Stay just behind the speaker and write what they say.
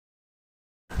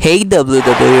Hey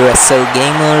WWE Wrestle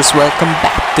gamers, welcome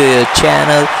back to your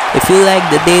channel. If you like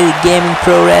the daily gaming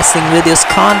pro wrestling videos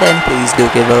content, please do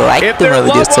give a like to my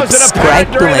video,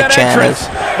 subscribe to my channel,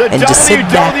 and just sit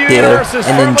back there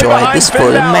and enjoy this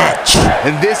full match.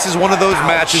 And this is one of those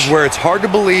matches where it's hard to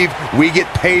believe we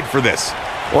get paid for this.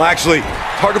 Well, actually,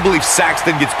 it's hard to believe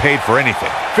Saxton gets paid for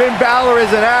anything. Finn Balor is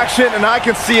in action, and I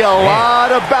can see a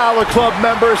lot of Balor Club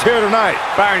members here tonight.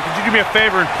 Byron, could you do me a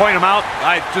favor and point them out?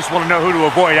 I just want to know who to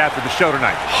avoid after the show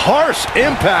tonight. Harsh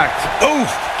impact. Oof!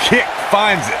 Kick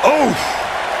finds it. Oof!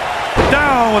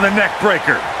 Down with a neck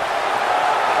breaker.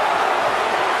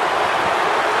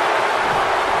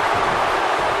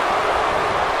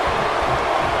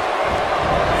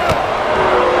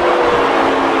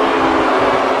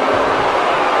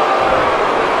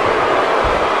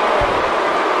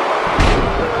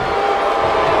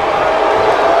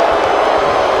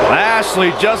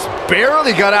 Lashley just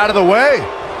barely got out of the way.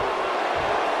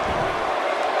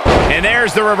 And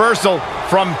there's the reversal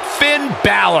from Finn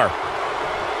Balor.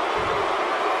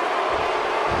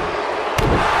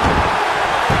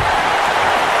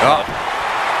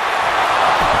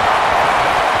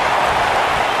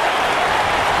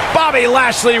 Bobby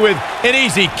Lashley with an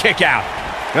easy kick out.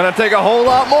 Gonna take a whole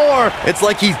lot more. It's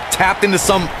like he tapped into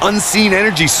some unseen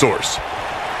energy source.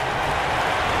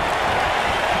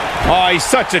 Oh, he's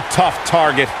such a tough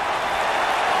target.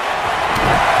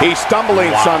 He's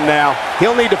stumbling some now.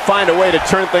 He'll need to find a way to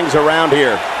turn things around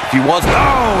here. If he wants...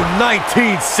 Oh,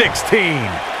 1916.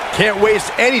 Can't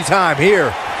waste any time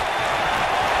here.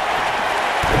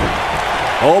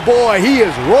 Oh boy, he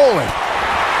is rolling.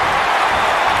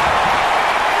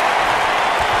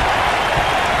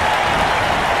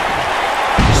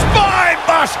 Spine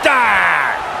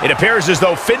buster! It appears as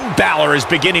though Finn Balor is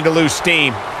beginning to lose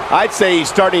steam. I'd say he's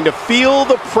starting to feel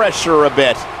the pressure a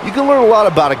bit. You can learn a lot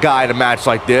about a guy in a match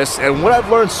like this, and what I've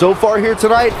learned so far here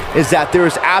tonight is that there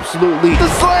is absolutely the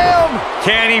slam!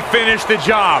 Can he finish the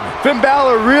job? Finn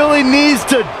Balor really needs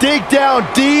to dig down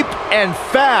deep and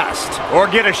fast. Or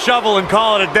get a shovel and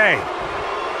call it a day.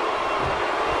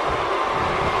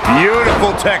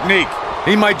 Beautiful technique.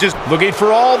 He might just... Looking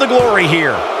for all the glory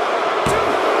here.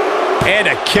 And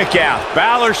a kick out.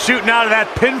 Balor shooting out of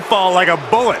that pinfall like a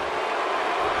bullet.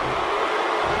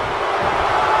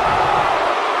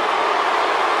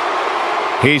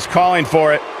 He's calling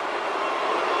for it.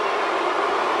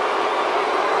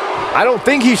 I don't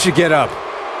think he should get up.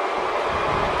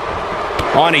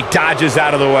 On, he dodges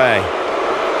out of the way.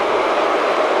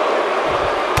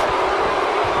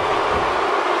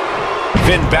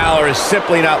 Finn Balor is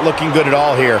simply not looking good at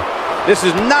all here. This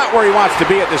is not where he wants to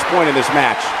be at this point in this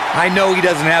match. I know he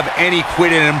doesn't have any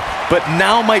quit in him, but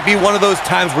now might be one of those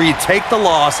times where you take the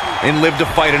loss and live to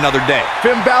fight another day.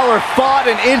 Finn Balor fought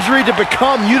an injury to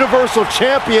become Universal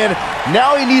Champion.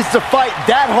 Now he needs to fight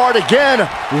that hard again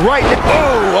right now.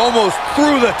 Oh, almost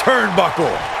through the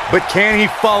turnbuckle. But can he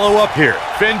follow up here?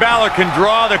 Finn Balor can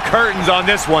draw the curtains on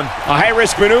this one. A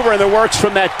high-risk maneuver in the works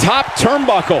from that top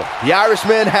turnbuckle. The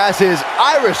Irishman has his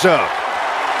Irish up.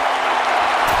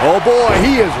 Oh boy,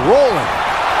 he is rolling.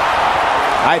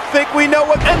 I think we know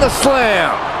what... And the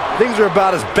slam. Things are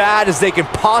about as bad as they can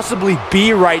possibly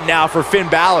be right now for Finn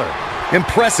Balor.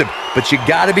 Impressive, but you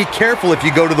gotta be careful if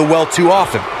you go to the well too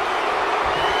often.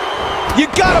 You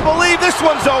gotta believe this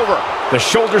one's over. The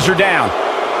shoulders are down.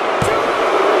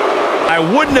 I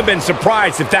wouldn't have been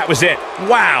surprised if that was it.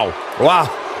 Wow. Wow,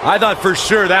 I thought for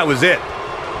sure that was it.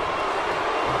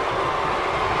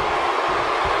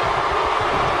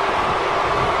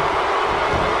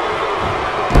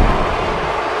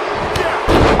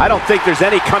 I don't think there's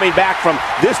any coming back from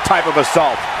this type of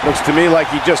assault. Looks to me like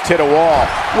he just hit a wall.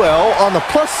 Well, on the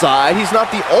plus side, he's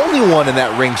not the only one in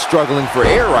that ring struggling for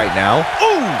air right now.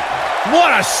 Ooh,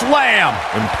 what a slam.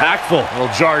 Impactful.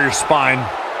 It'll jar your spine.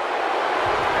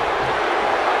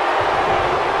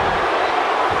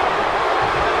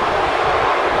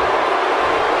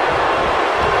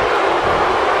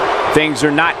 Things are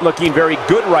not looking very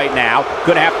good right now.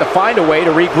 Gonna have to find a way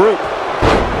to regroup.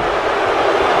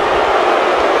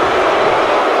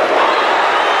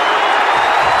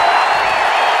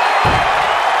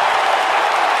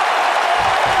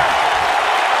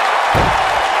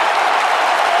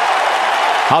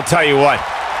 I'll tell you what,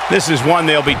 this is one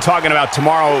they'll be talking about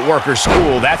tomorrow at workers'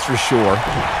 school, that's for sure.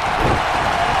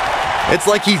 It's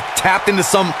like he tapped into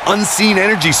some unseen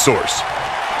energy source.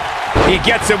 He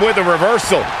gets him with a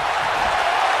reversal.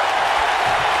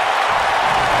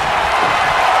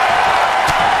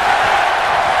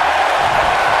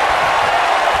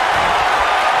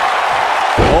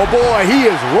 Oh boy, he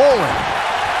is rolling.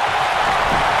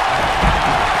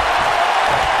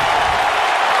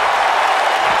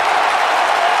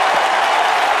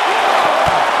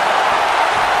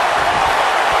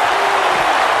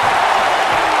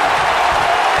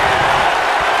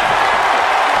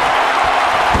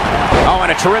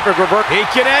 terrific reverse. He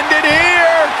can end it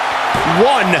here.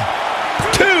 1,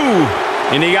 2.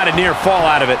 And he got a near fall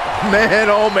out of it. Man,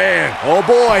 oh man. Oh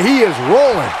boy, he is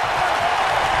rolling.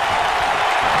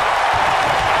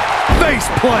 Face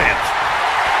plant.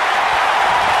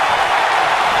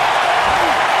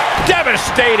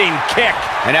 Devastating kick.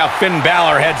 And now Finn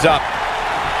Balor heads up.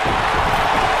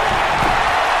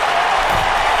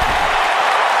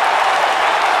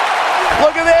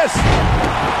 Look at this.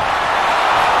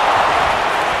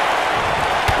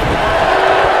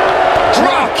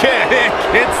 Drop kick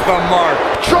hits the mark.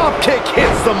 Drop kick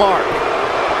hits the mark.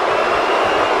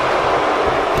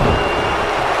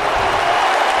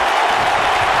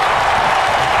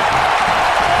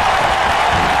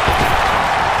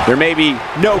 There may be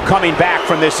no coming back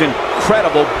from this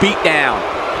incredible beatdown.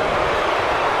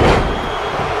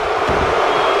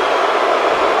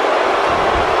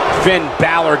 Finn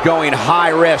Balor going high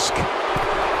risk.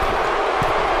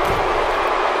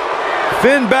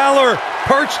 Finn Balor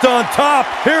perched on top.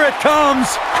 Here it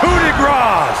comes. Coup de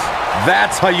grace.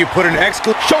 That's how you put an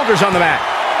exclamation. Shoulders on the mat.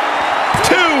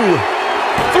 2,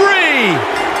 3.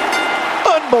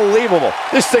 Unbelievable.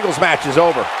 This singles match is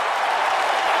over.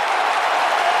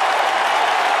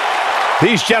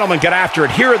 These gentlemen get after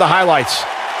it. Here are the highlights.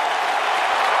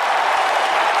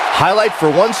 Highlight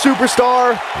for one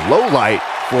superstar, low light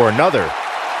for another.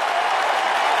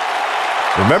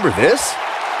 Remember this?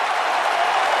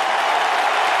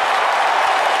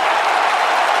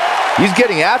 He's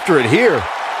getting after it here.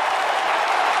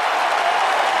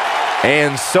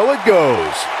 And so it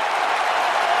goes.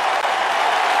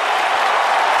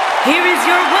 Here is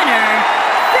your winner,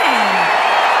 Finn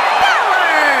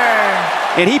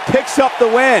Balor. And he picks up the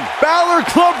win. Balor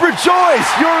Club rejoice!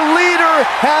 Your leader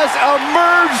has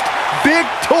emerged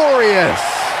victorious.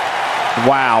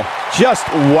 Wow. Just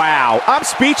wow. I'm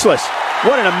speechless.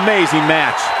 What an amazing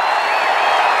match.